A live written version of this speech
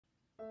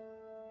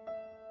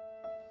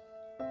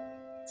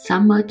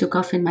Summer took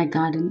off in my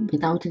garden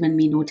without even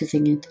me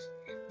noticing it.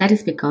 That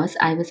is because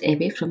I was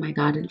away from my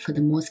garden for the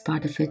most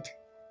part of it.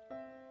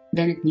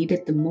 When it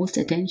needed the most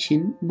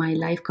attention, my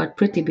life got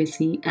pretty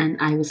busy and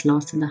I was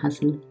lost in the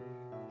hustle.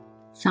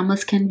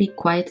 Summers can be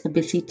quite a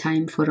busy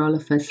time for all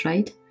of us,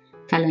 right?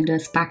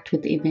 Calendars packed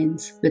with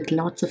events, with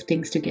lots of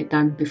things to get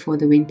done before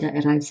the winter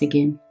arrives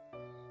again.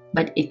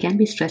 But it can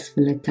be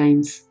stressful at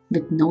times,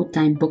 with no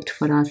time booked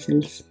for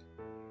ourselves.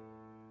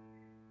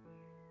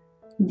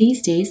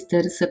 These days,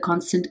 there is a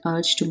constant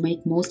urge to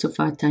make most of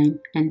our time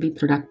and be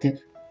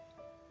productive.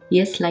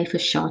 Yes, life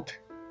is short.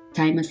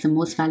 Time is the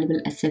most valuable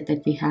asset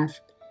that we have.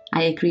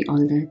 I agree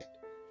all that.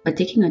 But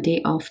taking a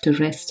day off to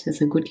rest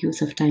is a good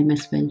use of time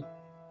as well.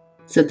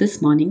 So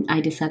this morning, I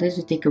decided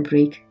to take a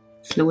break,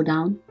 slow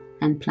down,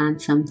 and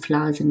plant some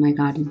flowers in my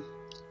garden.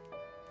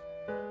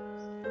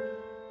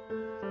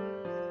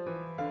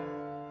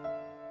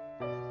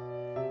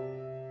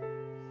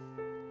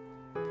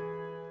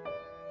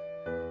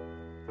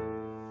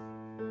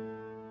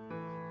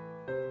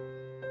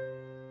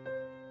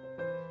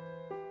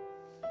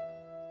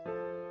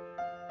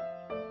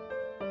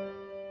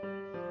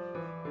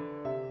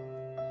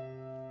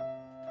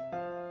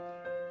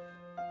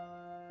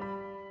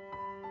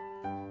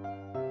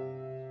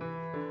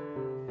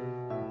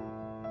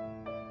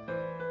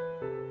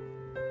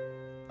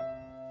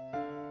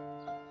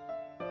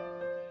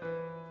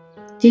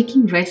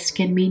 Taking rest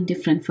can mean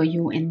different for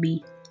you and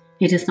me.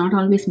 It does not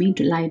always mean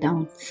to lie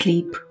down,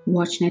 sleep,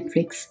 watch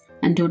Netflix,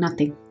 and do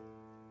nothing.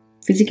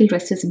 Physical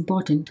rest is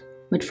important,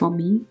 but for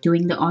me,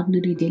 doing the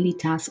ordinary daily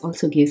tasks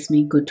also gives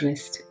me good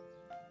rest.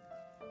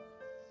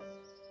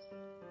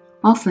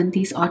 Often,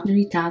 these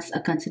ordinary tasks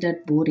are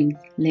considered boring,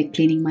 like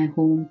cleaning my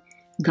home,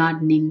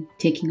 gardening,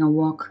 taking a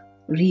walk,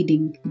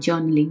 reading,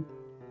 journaling.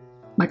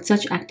 But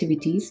such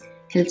activities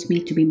helps me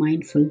to be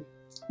mindful.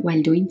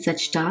 While doing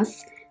such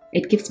tasks,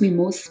 it gives me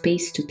more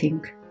space to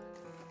think.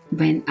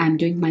 When I'm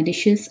doing my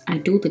dishes, I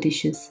do the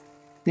dishes.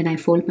 When I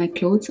fold my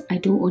clothes, I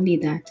do only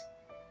that.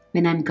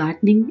 When I'm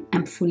gardening,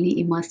 I'm fully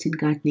immersed in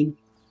gardening.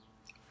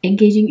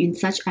 Engaging in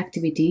such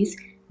activities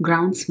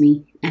grounds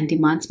me and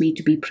demands me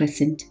to be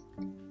present.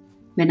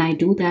 When I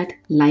do that,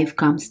 life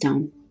calms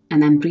down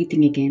and I'm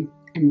breathing again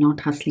and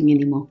not hustling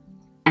anymore.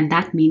 And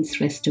that means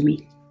rest to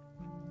me.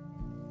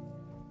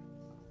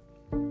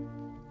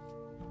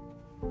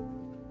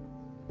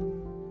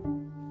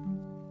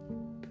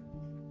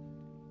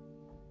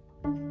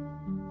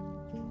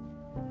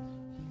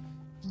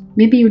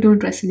 Maybe you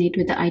don't resonate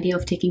with the idea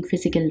of taking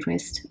physical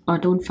rest, or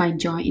don't find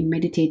joy in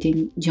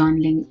meditating,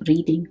 journaling,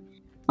 reading,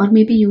 or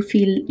maybe you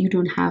feel you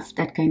don't have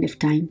that kind of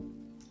time.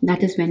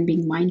 That is when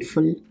being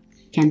mindful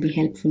can be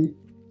helpful.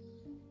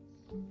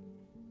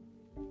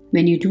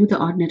 When you do the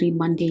ordinary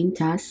mundane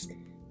tasks,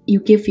 you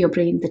give your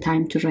brain the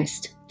time to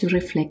rest, to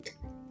reflect,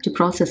 to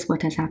process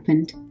what has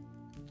happened.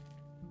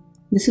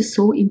 This is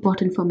so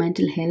important for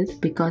mental health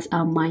because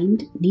our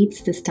mind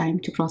needs this time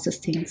to process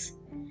things.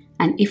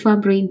 And if our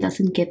brain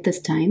doesn't get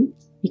this time,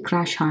 we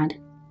crash hard.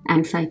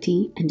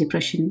 Anxiety and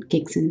depression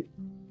kicks in.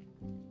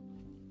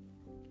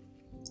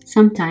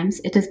 Sometimes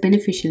it is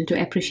beneficial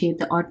to appreciate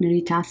the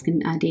ordinary tasks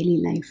in our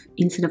daily life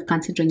instead of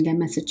considering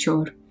them as a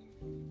chore.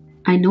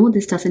 I know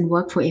this doesn't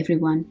work for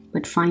everyone,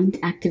 but find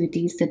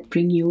activities that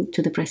bring you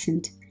to the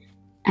present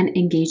and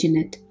engage in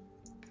it.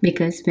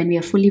 Because when we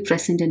are fully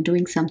present and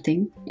doing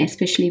something,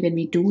 especially when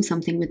we do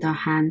something with our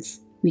hands,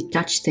 we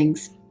touch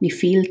things, we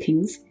feel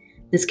things,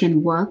 this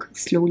can work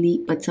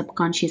slowly but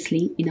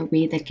subconsciously in a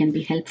way that can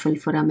be helpful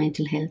for our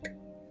mental health.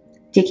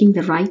 Taking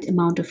the right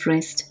amount of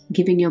rest,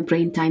 giving your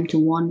brain time to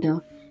wander,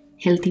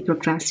 healthy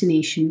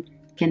procrastination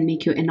can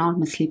make you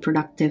enormously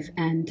productive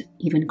and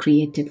even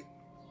creative.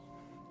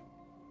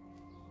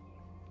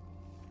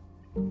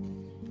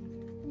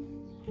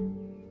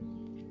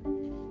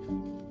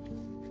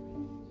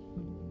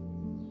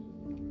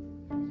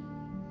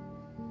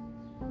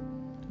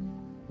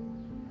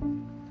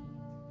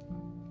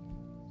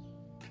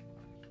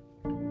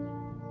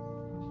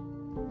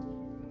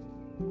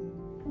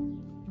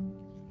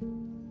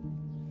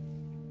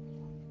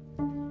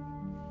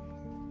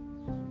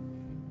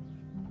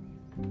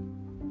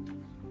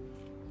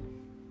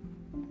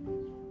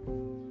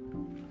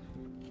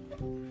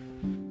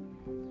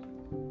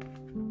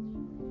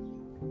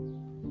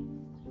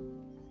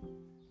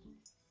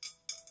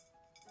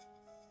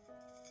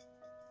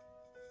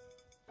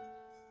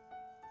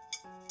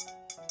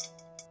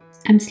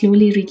 I'm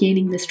slowly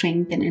regaining the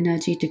strength and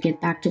energy to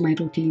get back to my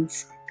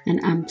routines,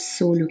 and I'm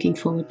so looking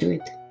forward to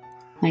it.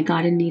 My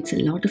garden needs a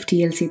lot of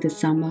TLC this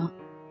summer,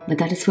 but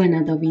that is for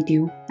another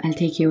video. I'll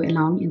take you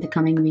along in the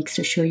coming weeks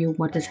to show you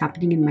what is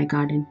happening in my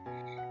garden.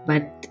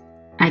 But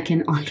I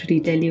can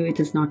already tell you it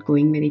is not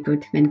going very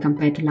good when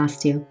compared to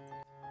last year.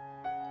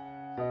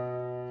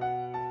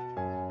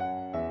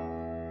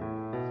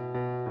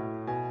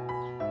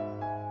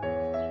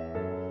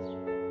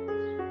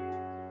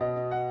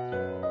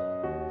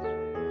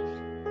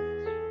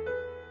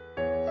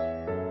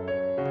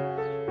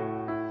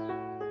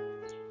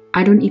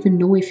 I don't even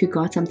know if you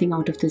got something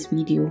out of this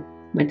video,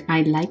 but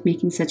I like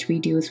making such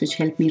videos which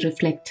help me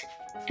reflect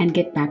and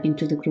get back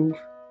into the groove.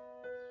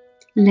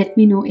 Let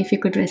me know if you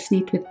could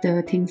resonate with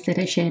the things that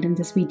I shared in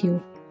this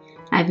video.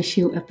 I wish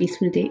you a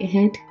peaceful day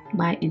ahead.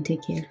 Bye and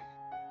take care.